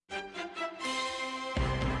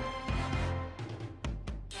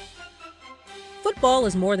Football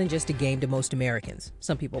is more than just a game to most Americans.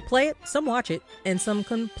 Some people play it, some watch it, and some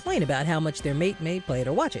complain about how much their mate may play it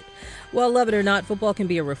or watch it. Well, love it or not, football can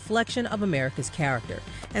be a reflection of America's character,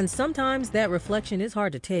 and sometimes that reflection is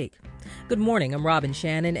hard to take. Good morning, I'm Robin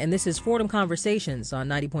Shannon, and this is Fordham Conversations on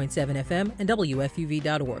 90.7 FM and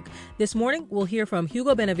WFUV.org. This morning, we'll hear from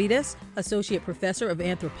Hugo Benavides, Associate Professor of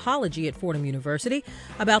Anthropology at Fordham University,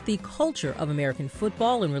 about the culture of American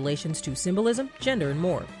football in relations to symbolism, gender, and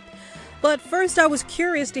more. But first, I was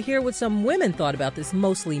curious to hear what some women thought about this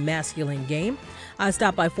mostly masculine game. I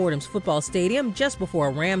stopped by Fordham's football stadium just before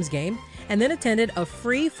a Rams game and then attended a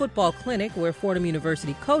free football clinic where Fordham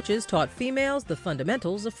University coaches taught females the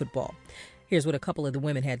fundamentals of football. Here's what a couple of the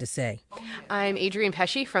women had to say. I'm Adrienne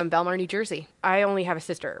Pesci from Belmar, New Jersey. I only have a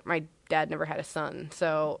sister. My dad never had a son.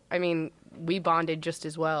 So, we bonded just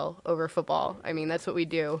as well over football. That's what we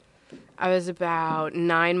do. I was about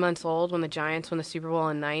 9 months old when the Giants won the Super Bowl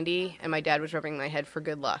in '90, and my dad was rubbing my head for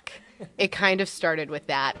good luck. It kind of started with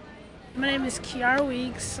that. My name is Kiara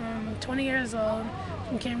Weeks. I'm 20 years old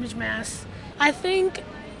from Cambridge, Mass. I think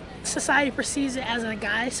society perceives it as a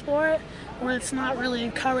guy sport where it's not really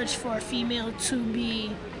encouraged for a female to be,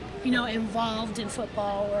 involved in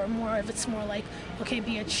football, or more if it's more like, okay,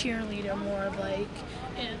 be a cheerleader, more of like...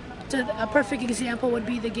 A perfect example would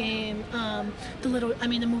be the game,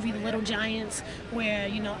 the movie The Little Giants, where,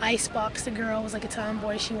 Icebox, the girl, was like a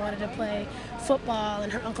tomboy. She wanted to play football,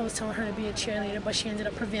 and her uncle was telling her to be a cheerleader, but she ended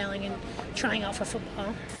up prevailing and trying out for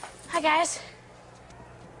football. Hi, guys.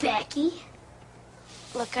 Becky.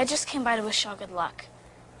 Look, I just came by to wish y'all good luck.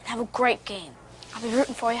 And have a great game. I'll be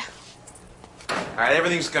rooting for you. All right,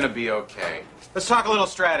 everything's going to be okay. Let's talk a little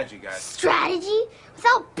strategy, guys. Strategy?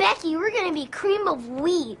 Without Becky, we're gonna be cream of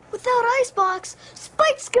wheat. Without Icebox,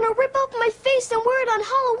 Spike's gonna rip up my face and wear it on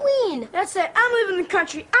Halloween. That's it. I'm leaving the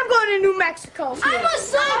country. I'm going to New Mexico. I'm a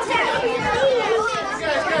suntan.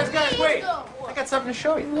 Guys, wait. I got something to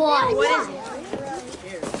show you. What? What is it?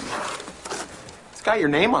 It's got your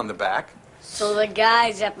name on the back. So the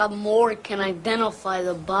guys at the morgue can identify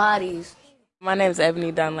the bodies. My name is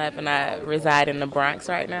Ebony Dunlap, and I reside in the Bronx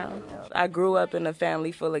right now. I grew up in a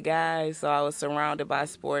family full of guys, so I was surrounded by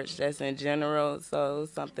sports just in general. So it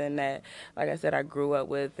was something that, like I said, I grew up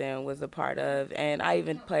with and was a part of. And I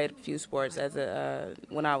even played a few sports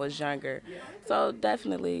when I was younger. So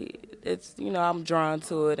definitely, it's, I'm drawn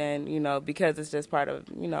to it, and, because it's just part of,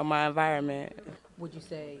 my environment. Would you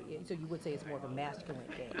say, so you would say it's more of a masculine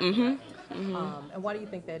game? Mm-hmm. And why do you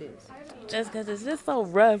think that is? Just because it's just so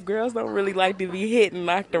rough. Girls don't really like to be hit and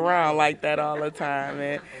knocked around like that all the time.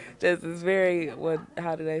 And just it's very,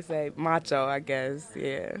 how do they say, macho, I guess,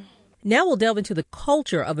 yeah. Now we'll delve into the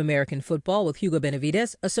culture of American football with Hugo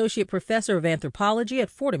Benavides, Associate Professor of Anthropology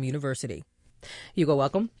at Fordham University. Hugo,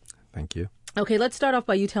 welcome. Thank you. Okay, let's start off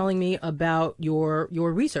by you telling me about your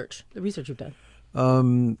research, the research you've done.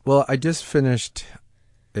 Well, I just finished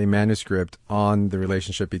a manuscript on the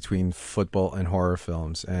relationship between football and horror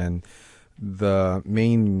films, and the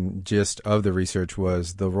main gist of the research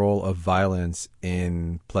was the role of violence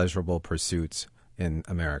in pleasurable pursuits in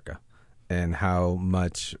America, and how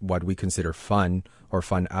much what we consider fun or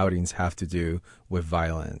fun outings have to do with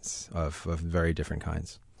violence of very different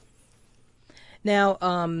kinds. Now,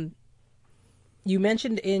 you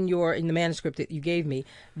mentioned in the manuscript that you gave me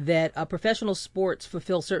that professional sports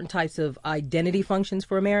fulfill certain types of identity functions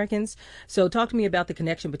for Americans. So talk to me about the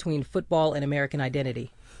connection between football and American identity.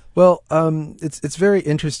 Well, it's very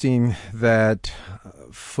interesting that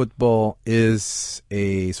football is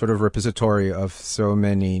a sort of repository of so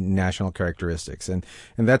many national characteristics. And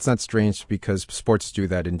that's not strange because sports do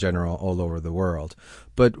that in general all over the world.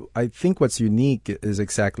 But I think what's unique is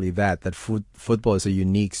exactly that football is a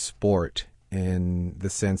unique sport in the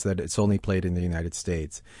sense that it's only played in the United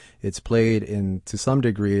States. It's played to some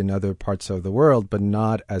degree in other parts of the world, but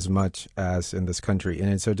not as much as in this country.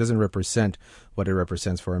 And so it doesn't represent what it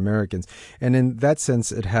represents for Americans. And in that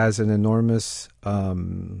sense, it has an enormous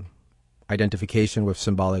identification with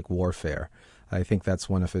symbolic warfare. I think that's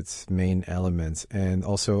one of its main elements. And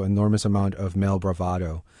also enormous amount of male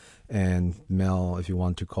bravado and male, if you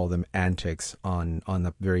want to call them, antics on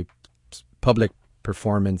a very public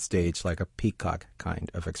performance stage, like a peacock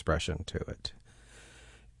kind of expression to it.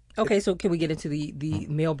 Okay, so can we get into the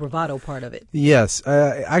male bravado part of it? Yes.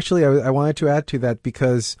 Actually, I wanted to add to that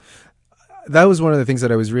because that was one of the things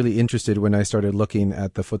that I was really interested in when I started looking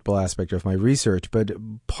at the football aspect of my research. But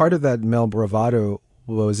part of that male bravado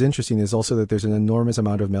what was interesting is also that there's an enormous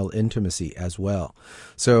amount of male intimacy as well.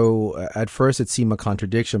 So at first it seemed a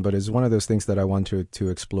contradiction, but it's one of those things that I want to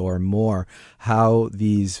explore more, how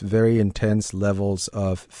these very intense levels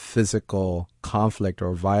of physical conflict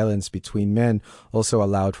or violence between men also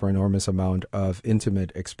allowed for enormous amount of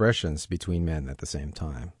intimate expressions between men at the same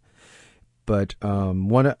time. But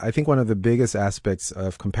I think one of the biggest aspects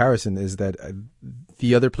of comparison is that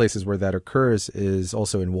the other places where that occurs is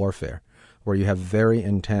also in warfare, where you have very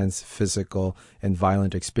intense physical and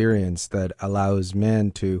violent experience that allows men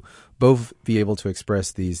to both be able to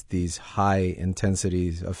express these high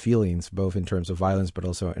intensities of feelings, both in terms of violence, but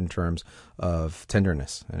also in terms of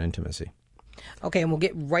tenderness and intimacy. Okay, and we'll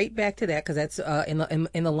get right back to that because that's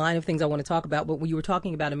in the line of things I want to talk about. But when you were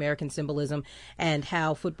talking about American symbolism and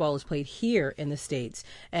how football is played here in the States,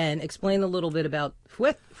 and explain a little bit about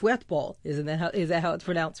football. Is that how it's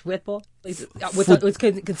pronounced? Football? It's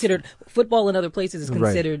considered football in other places is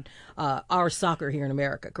considered our soccer here in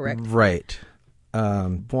America, correct? Right.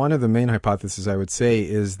 One of the main hypotheses I would say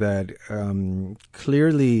is that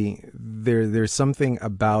clearly there's something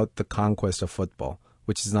about the conquest of football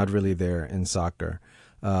which is not really there in soccer.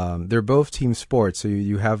 They're both team sports, so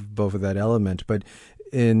you have both of that element. But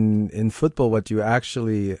in football, what you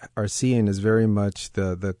actually are seeing is very much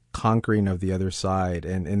the conquering of the other side.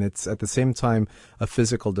 And it's at the same time a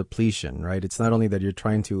physical depletion, right? It's not only that you're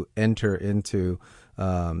trying to enter into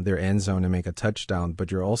their end zone and make a touchdown, but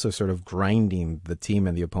you're also sort of grinding the team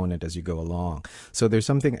and the opponent as you go along. So there's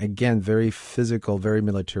something, again, very physical, very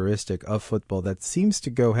militaristic of football that seems to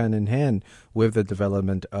go hand in hand with the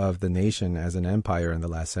development of the nation as an empire in the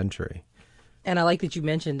last century. And I like that you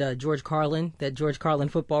mentioned George Carlin, that George Carlin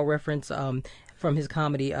football reference from his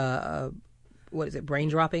comedy, what is it, Brain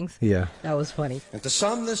Droppings? Yeah. That was funny. And to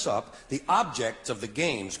sum this up, the objects of the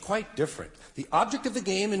game's quite different. The object of the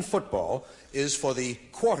game in football is for the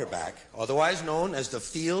quarterback, otherwise known as the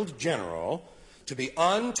field general, to be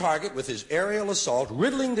on target with his aerial assault,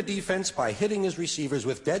 riddling the defense by hitting his receivers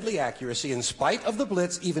with deadly accuracy in spite of the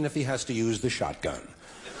blitz, even if he has to use the shotgun.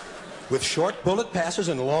 With short bullet passes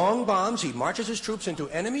and long bombs, he marches his troops into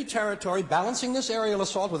enemy territory, balancing this aerial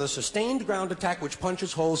assault with a sustained ground attack which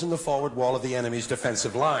punches holes in the forward wall of the enemy's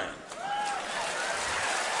defensive line.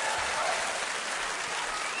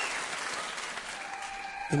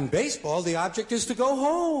 In baseball, the object is to go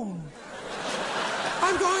home.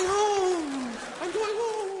 I'm going home. I'm going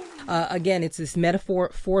home. Again, it's this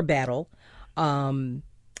metaphor for battle. Why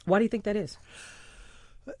do you think that is?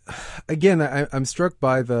 Again, I'm struck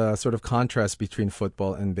by the sort of contrast between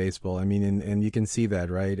football and baseball. I mean, and you can see that,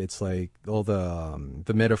 right? It's like all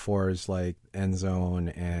the metaphors like end zone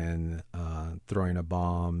and throwing a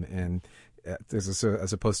bomb, and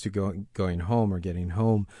as opposed to going home or getting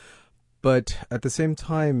home. But at the same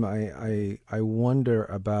time, I wonder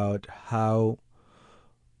about how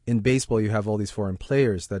in baseball you have all these foreign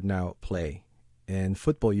players that now play. In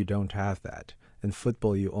football, you don't have that. In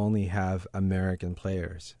football, you only have American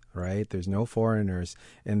players, right? There's no foreigners,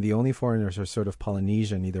 and the only foreigners are sort of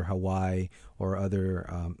Polynesian, either Hawaii or other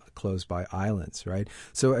close-by islands, right?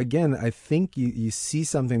 So again, I think you see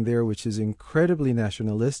something there which is incredibly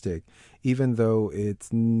nationalistic, even though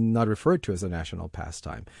it's not referred to as a national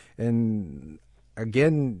pastime. And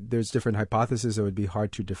again, there's different hypotheses. It would be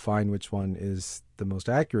hard to define which one is the most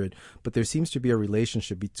accurate, but there seems to be a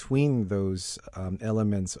relationship between those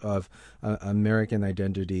elements of American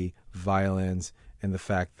identity, violence, and the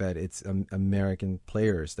fact that it's American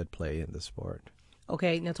players that play in the sport.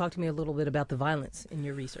 Okay, now talk to me a little bit about the violence in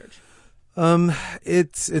your research.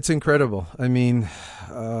 It's incredible. I mean,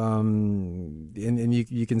 and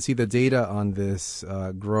you can see the data on this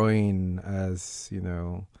growing as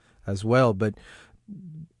well, but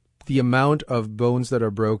the amount of bones that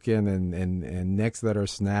are broken and necks that are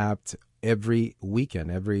snapped every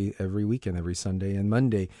weekend, every Sunday and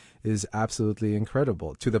Monday is absolutely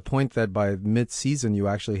incredible, to the point that by mid-season you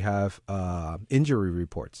actually have injury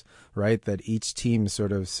reports, right? That each team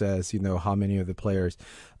sort of says, how many of the players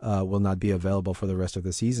will not be available for the rest of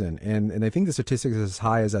the season. And I think the statistics is as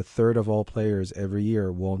high as a third of all players every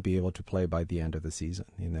year won't be able to play by the end of the season,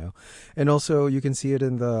 And also you can see it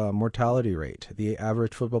in the mortality rate. The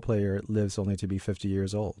average football player lives only to be 50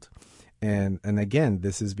 years old. And again,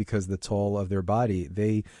 this is because the toll of their body.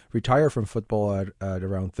 They retire from football at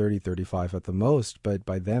around 30, 35 at the most, but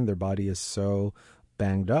by then their body is so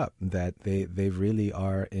banged up that they really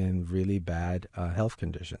are in really bad health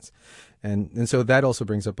conditions. And so that also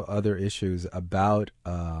brings up other issues about,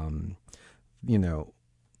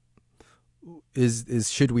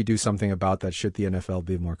 should we do something about that? Should the NFL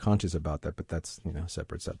be more conscious about that? But that's, a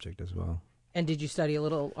separate subject as well. And did you study a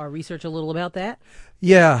little or research a little about that?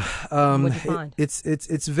 Yeah, What'd you find?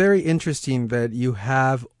 It's very interesting that you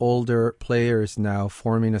have older players now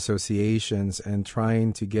forming associations and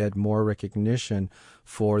trying to get more recognition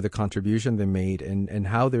for the contribution they made and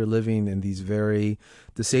how they're living in these very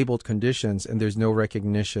disabled conditions, and there's no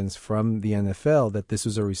recognitions from the NFL that this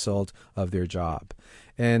was a result of their job.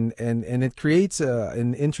 And it creates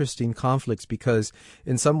an interesting conflict because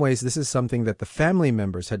in some ways this is something that the family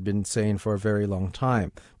members had been saying for a very long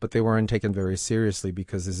time, but they weren't taken very seriously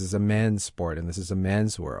because this is a man's sport and this is a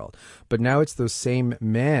man's world. But now it's those same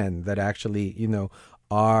men that actually,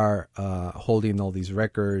 are holding all these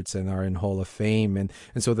records and are in Hall of Fame, and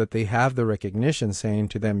so that they have the recognition saying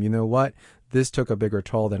to them, you know what, this took a bigger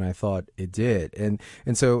toll than I thought it did. And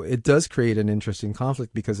so it does create an interesting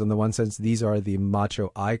conflict because in the one sense, these are the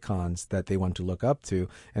macho icons that they want to look up to,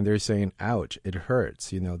 and they're saying, ouch, it hurts,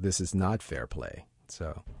 this is not fair play.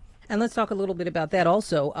 So... And let's talk a little bit about that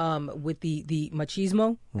also with the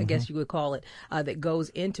machismo, I guess you would call it, that goes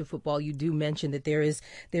into football. You do mention that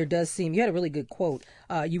there does seem, you had a really good quote.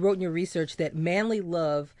 You wrote in your research that manly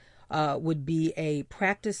love would be a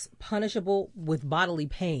practice punishable with bodily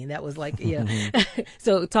pain. That was like, yeah.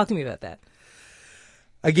 So talk to me about that.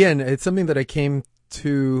 Again, it's something that I came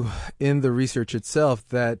to in the research itself,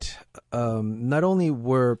 that not only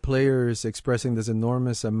were players expressing this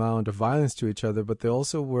enormous amount of violence to each other, but they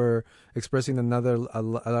also were expressing a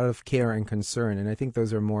lot of care and concern. And I think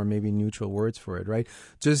those are more maybe neutral words for it, right?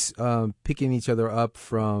 Just picking each other up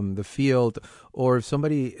from the field, or if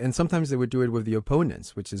somebody, and sometimes they would do it with the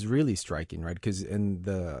opponents, which is really striking, right? Because in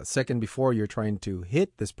the second before, you're trying to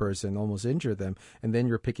hit this person, almost injure them, and then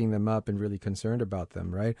you're picking them up and really concerned about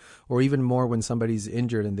them, right? Or even more when somebody's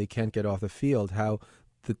injured and they can't get off the field, how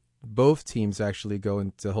both teams actually go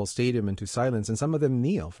into the whole stadium into silence, and some of them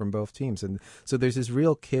kneel from both teams. And so there's this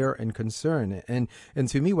real care and concern. And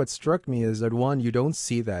to me, what struck me is that, one, you don't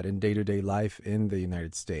see that in day-to-day life in the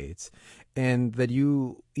United States. And that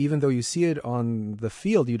you, even though you see it on the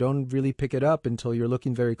field, you don't really pick it up until you're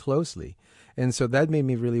looking very closely. And so that made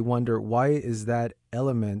me really wonder, why is that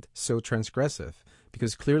element so transgressive?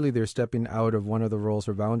 Because clearly they're stepping out of one of the roles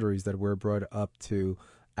or boundaries that we're brought up to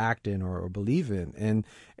act in or believe in,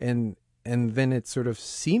 and then it sort of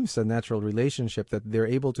seems a natural relationship that they're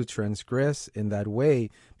able to transgress in that way,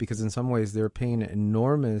 because in some ways they're paying an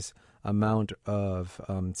enormous amount of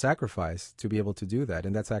sacrifice to be able to do that,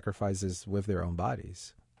 and that sacrifice is with their own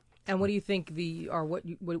bodies. And what do you think what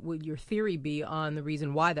would your theory be on the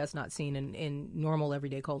reason why that's not seen in normal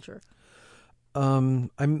everyday culture? I'm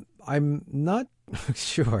not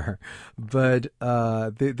sure, but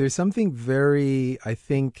there's something very, I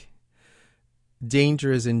think,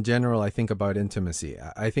 dangerous in general, I think, about intimacy.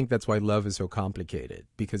 I think that's why love is so complicated,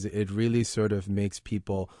 because it really sort of makes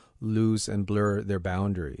people lose and blur their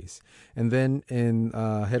boundaries. And then in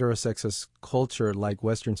heterosexist culture, like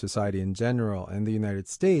Western society in general and the United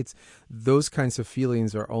States, those kinds of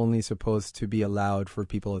feelings are only supposed to be allowed for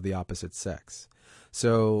people of the opposite sex.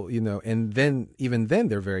 So, and then even then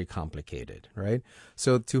they're very complicated, right?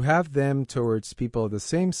 So to have them towards people of the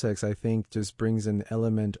same sex, I think, just brings an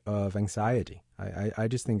element of anxiety. I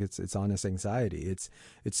just think it's honest anxiety.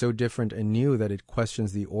 It's so different and new that it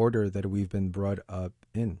questions the order that we've been brought up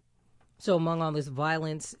in. So among all this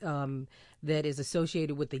violence that is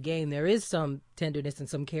associated with the game, there is some tenderness and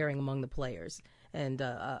some caring among the players, and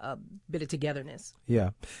a bit of togetherness. Yeah.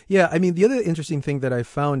 I mean, the other interesting thing that I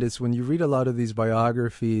found is when you read a lot of these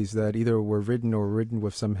biographies that either were written or written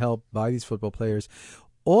with some help by these football players,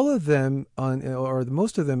 all of them, or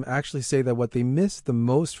most of them, actually say that what they miss the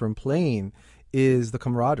most from playing is the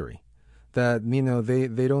camaraderie. That,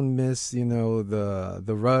 they don't miss, the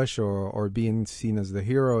rush or being seen as the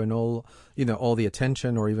hero and all the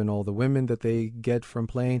attention or even all the women that they get from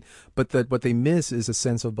playing, but that what they miss is a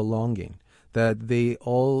sense of belonging. That they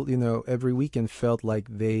all, every weekend felt like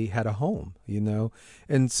they had a home,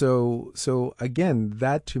 And so again,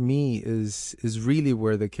 that to me is really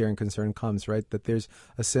where the care and concern comes, right? That there's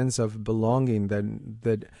a sense of belonging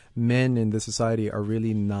that men in the society are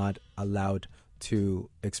really not allowed to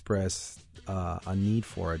express a need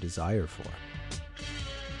for, a desire for.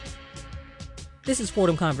 This is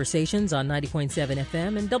Fordham Conversations on 90.7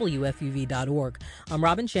 FM and WFUV.org. I'm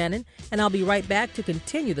Robin Shannon, and I'll be right back to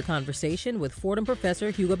continue the conversation with Fordham professor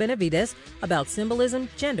Hugo Benavides about symbolism,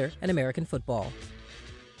 gender, and American football.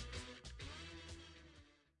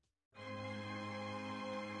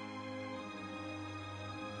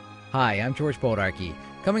 Hi, I'm George Bodarky.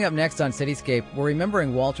 Coming up next on Cityscape, we're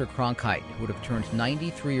remembering Walter Cronkite, who would have turned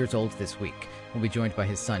 93 years old this week. will be joined by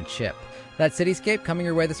his son, Chip. That Cityscape coming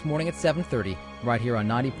your way this morning at 7:30, right here on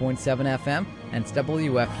 90.7 FM and it's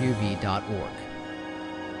WFUV.org.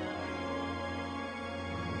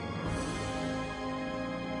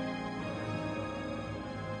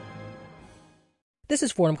 This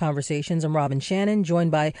is Fordham Conversations. I'm Robin Shannon,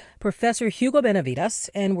 joined by Professor Hugo Benavides,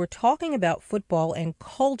 and we're talking about football and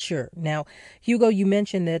culture. Now, Hugo, you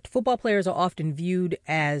mentioned that football players are often viewed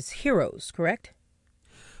as heroes, correct?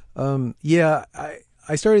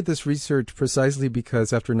 I started this research precisely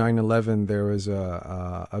because after 9/11, there was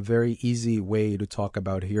a very easy way to talk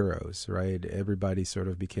about heroes, right? Everybody sort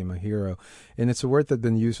of became a hero. And it's a word that's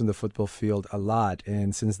been used in the football field a lot,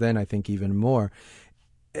 and since then, I think even more.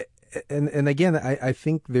 And again, I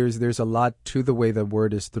think there's a lot to the way the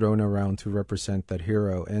word is thrown around to represent that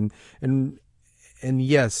hero. And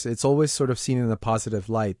yes, it's always sort of seen in a positive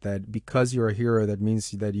light that because you're a hero, that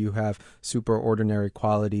means that you have superordinary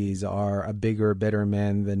qualities, are a bigger, better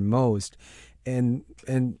man than most. And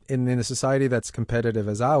in a society that's competitive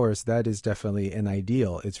as ours, that is definitely an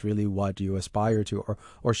ideal. It's really what you aspire to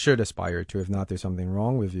or should aspire to. If not, there's something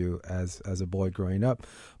wrong with you as a boy growing up.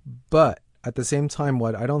 But at the same time,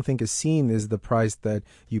 what I don't think is seen is the price that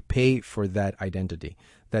you pay for that identity.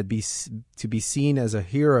 To be seen as a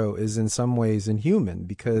hero is in some ways inhuman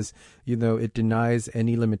because, it denies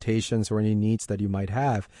any limitations or any needs that you might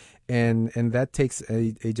have. And that takes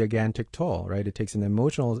a gigantic toll, right? It takes an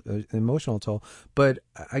emotional toll. But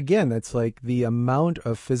again, that's like the amount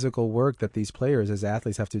of physical work that these players as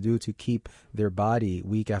athletes have to do to keep their body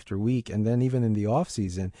week after week. And then even in the off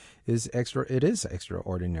season it is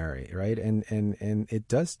extraordinary, right? And it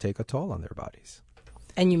does take a toll on their bodies.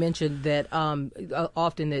 And you mentioned that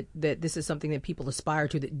often that this is something that people aspire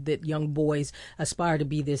to, that young boys aspire to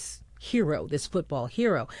be this hero, this football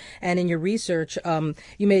hero. And in your research,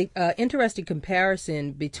 you made an interesting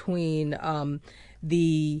comparison between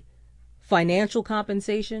the financial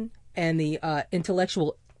compensation and the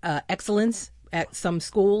intellectual excellence at some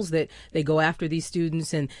schools, that they go after these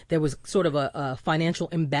students, and there was sort of a financial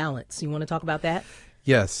imbalance. You want to talk about that?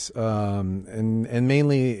 Yes, and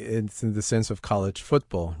mainly it's in the sense of college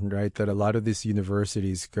football, right? That a lot of these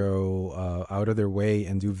universities go out of their way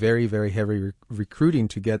and do very, very heavy recruiting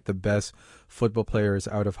to get the best football players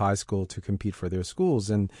out of high school to compete for their schools.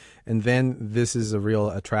 And then this is a real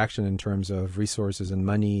attraction in terms of resources and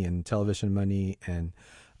money and television money and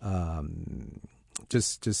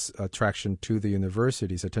just attraction to the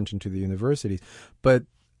universities, attention to the universities. But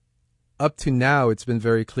up to now, it's been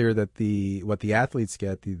very clear that what the athletes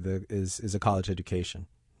get is a college education,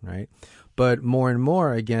 right? But more and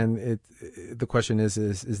more, again, the question is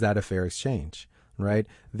that a fair exchange, right?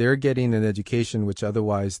 They're getting an education which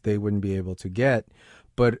otherwise they wouldn't be able to get,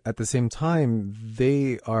 but at the same time,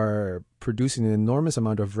 they are producing an enormous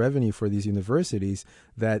amount of revenue for these universities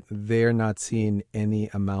that they're not seeing any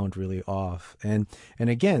amount really off. And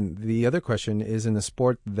again, the other question is, in a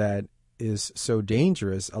sport that is so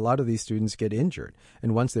dangerous, a lot of these students get injured.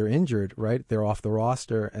 And once they're injured, right, they're off the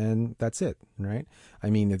roster and that's it, right?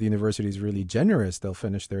 I mean, if the university is really generous, they'll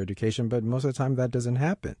finish their education, but most of the time that doesn't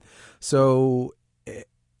happen. So,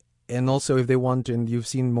 and also if they want, and you've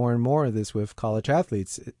seen more and more of this with college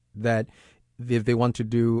athletes, that if they want to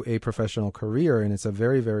do a professional career, and it's a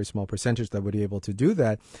very, very small percentage that would be able to do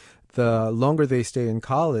that, the longer they stay in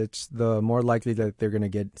college, the more likely that they're going to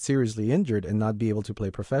get seriously injured and not be able to play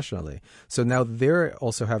professionally. So now they're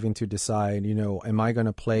also having to decide, am I going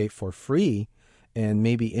to play for free and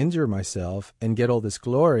maybe injure myself and get all this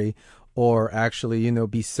glory, or actually,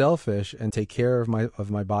 be selfish and take care of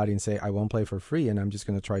my body and say, I won't play for free and I'm just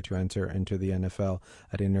going to try to enter into the NFL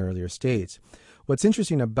at an earlier stage. What's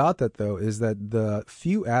interesting about that, though, is that the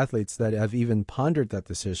few athletes that have even pondered that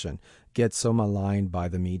decision get so maligned by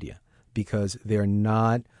the media because they're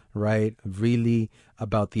not really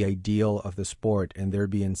about the ideal of the sport and they're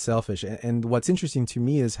being selfish. And what's interesting to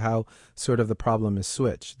me is how sort of the problem is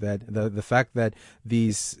switched, that the fact that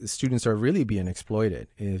these students are really being exploited,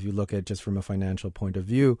 if you look at just from a financial point of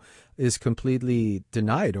view, is completely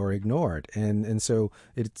denied or ignored. And so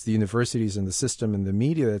it's the universities and the system and the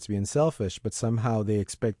media that's being selfish, but somehow they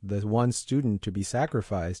expect the one student to be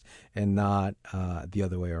sacrificed and not the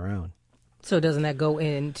other way around. So doesn't that go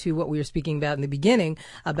into what we were speaking about in the beginning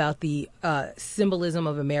about the symbolism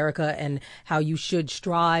of America and how you should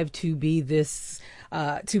strive to be this,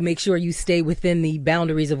 to make sure you stay within the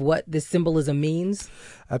boundaries of what this symbolism means?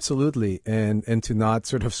 Absolutely. And to not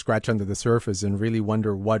sort of scratch under the surface and really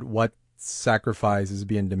wonder what sacrifice is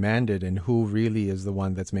being demanded and who really is the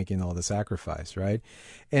one that's making all the sacrifice, right?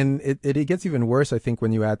 And it gets even worse, I think,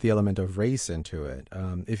 when you add the element of race into it.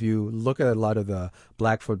 If you look at a lot of the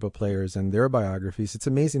black football players and their biographies, it's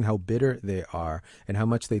amazing how bitter they are and how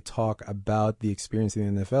much they talk about the experience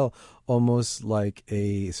in the NFL, almost like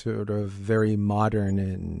a sort of very modern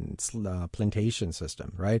and plantation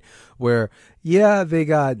system, right? Where, yeah, they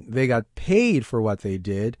got paid for what they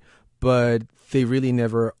did, but they really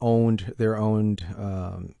never owned their own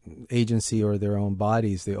agency or their own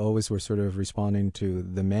bodies. They always were sort of responding to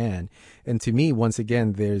the man. And to me, once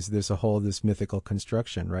again, there's this mythical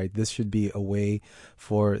construction, right? This should be a way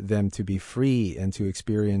for them to be free and to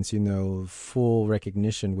experience, full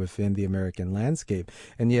recognition within the American landscape.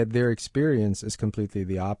 And yet their experience is completely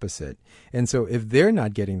the opposite. And so if they're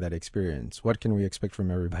not getting that experience, what can we expect from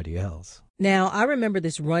everybody else? Now, I remember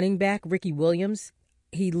this running back, Ricky Williams.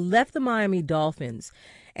 He left the Miami Dolphins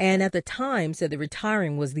and at the time said that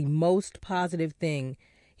retiring was the most positive thing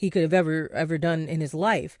he could have ever done in his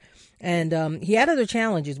life. And he had other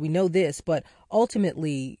challenges. We know this, but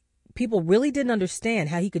ultimately people really didn't understand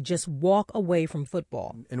how he could just walk away from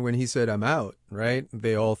football. And when he said, "I'm out," right,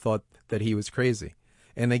 they all thought that he was crazy.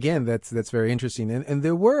 And again, that's very interesting. And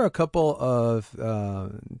there were a couple of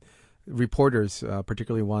reporters,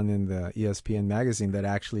 particularly one in the ESPN magazine, that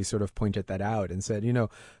actually sort of pointed that out and said,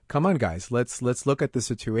 come on, guys, let's look at the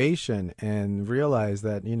situation and realize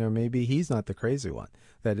that, maybe he's not the crazy one,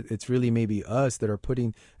 that it's really maybe us that are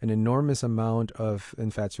putting an enormous amount of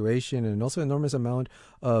infatuation and also enormous amount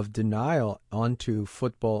of denial onto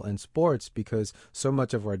football and sports, because so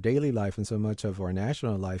much of our daily life and so much of our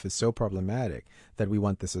national life is so problematic that we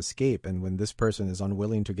want this escape. And when this person is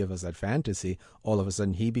unwilling to give us that fantasy, all of a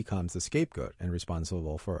sudden he becomes the scapegoat and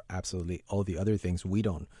responsible for absolutely all the other things we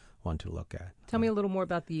don't want to look at. Tell me a little more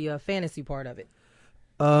about the fantasy part of it.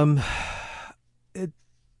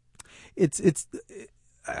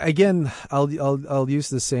 Again, I'll use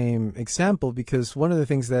the same example, because one of the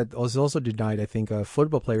things that is also denied, I think, of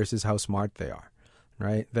football players is how smart they are,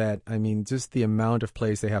 right? That, just the amount of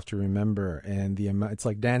plays they have to remember, and it's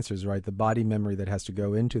like dancers, right? The body memory that has to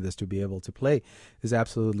go into this to be able to play is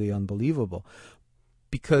absolutely unbelievable.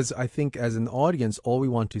 Because I think as an audience, all we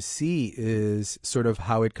want to see is sort of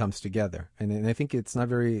how it comes together. And I think it's not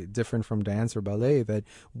very different from dance or ballet, that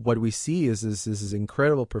what we see is this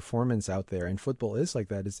incredible performance out there. And football is like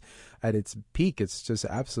that. It's at its peak. It's just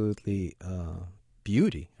absolutely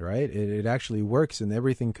beauty, right? It actually works and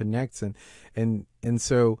everything connects. And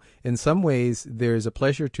so in some ways, there's a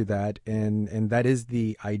pleasure to that. And that is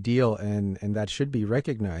the ideal, and that should be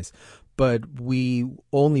recognized. But we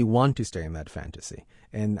only want to stay in that fantasy.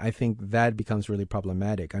 And I think that becomes really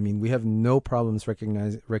problematic. We have no problems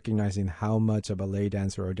recognizing how much a ballet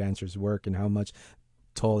dancer or dancers work and how much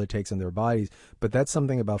toll it takes on their bodies. But that's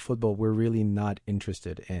something about football we're really not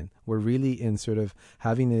interested in. We're really in sort of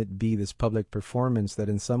having it be this public performance that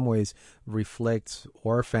in some ways reflects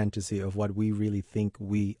our fantasy of what we really think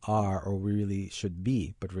we are or we really should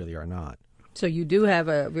be, but really are not. So you do have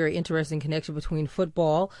a very interesting connection between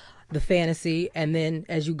football, the fantasy, and then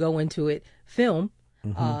as you go into it, film,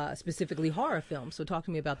 specifically horror film. So talk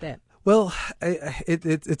to me about that. Well,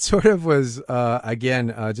 it sort of was,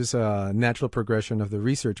 again, just a natural progression of the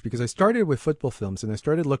research, because I started with football films and I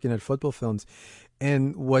started looking at football films.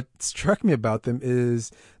 And what struck me about them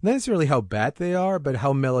is not necessarily how bad they are, but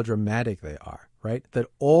how melodramatic they are. Right? That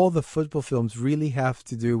all the football films really have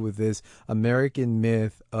to do with this American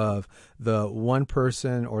myth of the one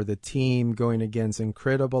person or the team going against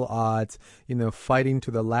incredible odds, fighting to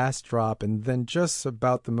the last drop. And then just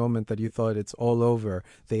about the moment that you thought it's all over,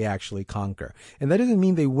 they actually conquer. And that doesn't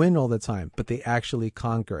mean they win all the time, but they actually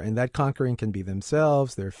conquer. And that conquering can be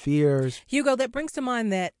themselves, their fears. Hugo, that brings to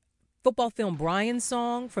mind that football film Brian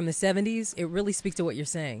song from the 70s. It really speaks to what you're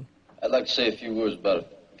saying. I'd like to say a few words about a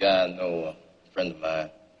guy I know, friend of mine.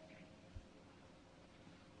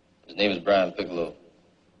 His name is Brian Piccolo,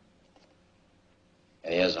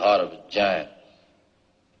 and he has the heart of a giant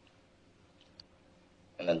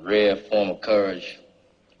and that rare form of courage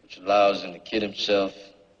which allows him to kid himself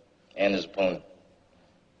and his opponent.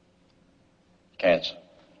 Cancer.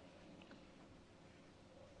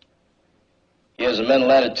 He has a mental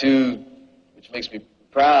attitude which makes me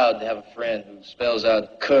proud to have a friend who spells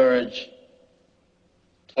out courage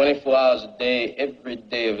 24 hours a day, every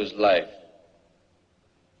day of his life.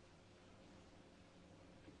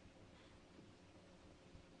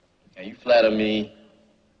 And you flatter me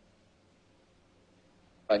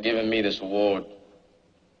by giving me this award.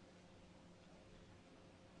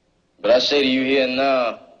 But I say to you here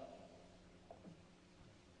now,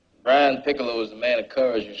 Brian Piccolo is the man of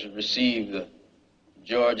courage who should receive the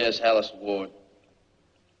George S. Hallis Award.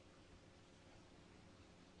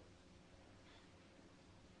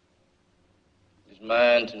 He's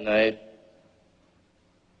mine tonight.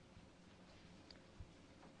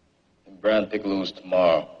 And Brian Piccolo's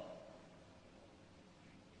tomorrow.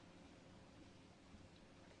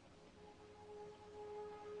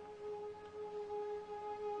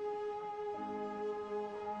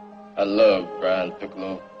 I love Brian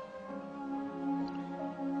Piccolo.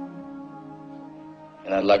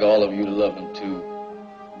 And I'd like all of you to love him too.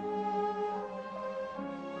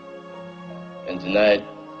 And tonight,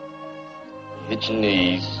 you hit your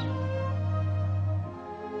knees.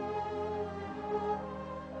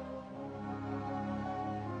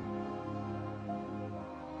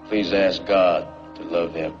 Please ask God to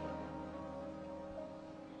love him.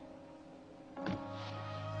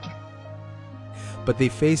 But they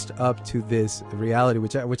faced up to this reality,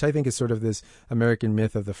 which I think is sort of this American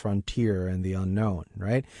myth of the frontier and the unknown,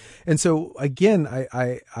 right? And so again,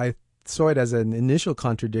 I saw it as an initial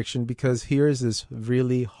contradiction, because here's this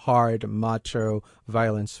really hard, macho,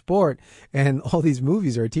 violent sport, and all these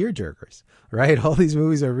movies are tearjerkers, right? All these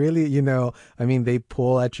movies are really, they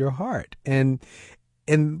pull at your heart. And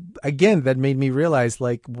again, that made me realize,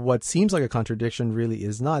 like, what seems like a contradiction really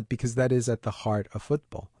is not, because that is at the heart of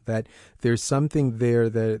football. That there's something there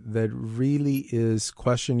that really is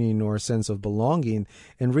questioning our sense of belonging,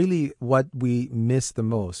 and really what we miss the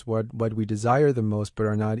most, what we desire the most, but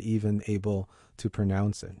are not even able to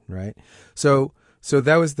pronounce it, right? So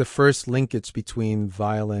that was the first linkage between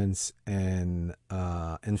violence and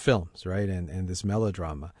films, right? And this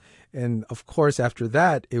melodrama. And of course, after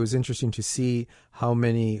that, it was interesting to see how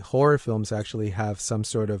many horror films actually have some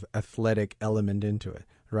sort of athletic element into it,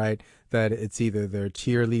 right? That it's either their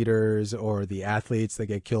cheerleaders or the athletes that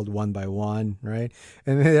get killed one by one, right?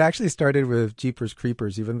 And it actually started with Jeepers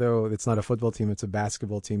Creepers, even though it's not a football team, it's a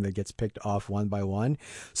basketball team that gets picked off one by one.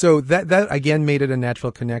 So that again made it a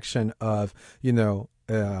natural connection of,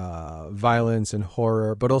 violence and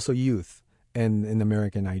horror, but also youth and an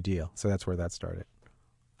American ideal. So that's where that started.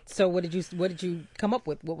 So what did you come up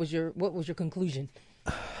with? What was your conclusion?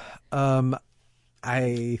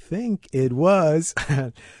 I think it was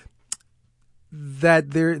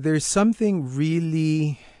that there's something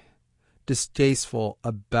really distasteful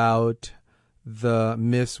about the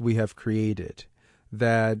myths we have created,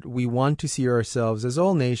 that we want to see ourselves, as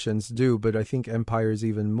all nations do, but I think empires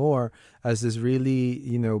even more, as this really,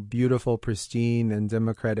 beautiful, pristine, and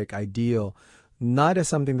democratic ideal, not as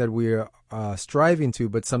something that we're striving to,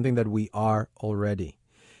 but something that we are already.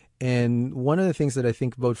 And one of the things that I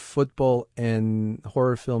think both football and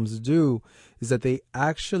horror films do is that they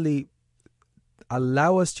actually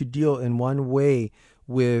allow us to deal in one way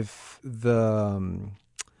with the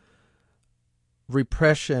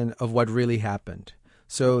repression of what really happened.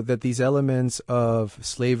 So that these elements of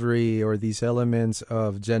slavery or these elements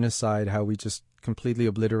of genocide, how we just completely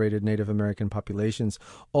obliterated Native American populations,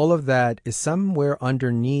 all of that is somewhere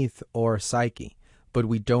underneath our psyche, but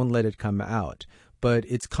we don't let it come out. But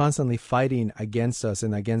it's constantly fighting against us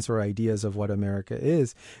and against our ideas of what America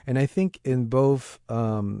is. And I think in both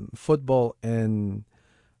football and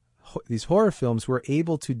these horror films, we're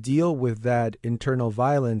able to deal with that internal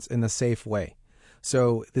violence in a safe way.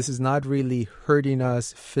 So this is not really hurting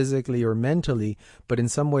us physically or mentally, but in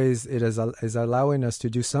some ways it is allowing us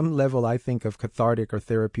to do some level, I think, of cathartic or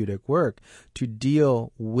therapeutic work to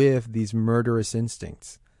deal with these murderous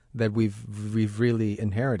instincts that we've really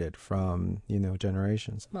inherited from,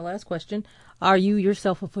 generations. My last question. Are you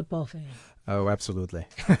yourself a football fan? Oh, absolutely.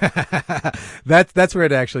 That's where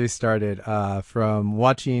it actually started, from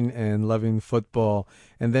watching and loving football,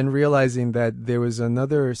 and then realizing that there was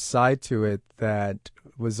another side to it that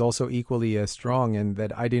was also equally as strong and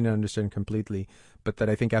that I didn't understand completely, but that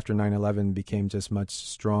I think after 9/11 became just much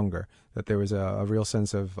stronger, that there was a real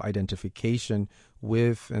sense of identification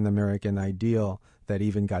with an American ideal that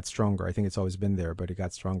even got stronger. I think it's always been there, but it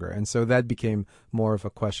got stronger. And so that became more of a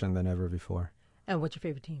question than ever before. And what's your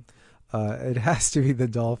favorite team? It has to be the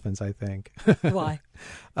Dolphins, I think. Why?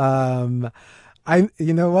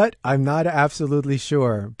 You know what? I'm not absolutely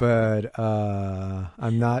sure, but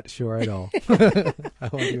I'm not sure at all. I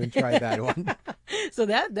won't even try that one. So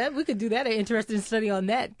that we could do that. An interesting study on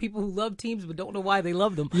that. People who love teams but don't know why they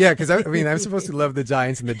love them. Yeah, because I'm supposed to love the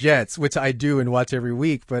Giants and the Jets, which I do and watch every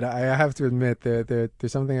week. But I have to admit that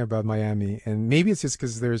there's something about Miami, and maybe it's just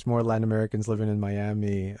because there's more Latin Americans living in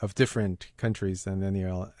Miami of different countries than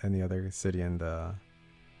any other city in the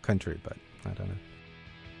country. But I don't know.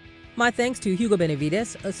 My thanks to Hugo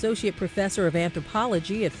Benavides, Associate Professor of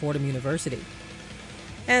Anthropology at Fordham University.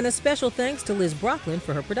 And a special thanks to Liz Brocklin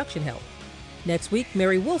for her production help. Next week,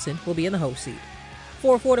 Mary Wilson will be in the host seat.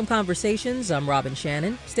 For Fordham Conversations, I'm Robin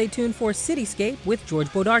Shannon. Stay tuned for Cityscape with George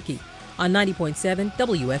Bodarky on 90.7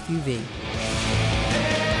 WFUV.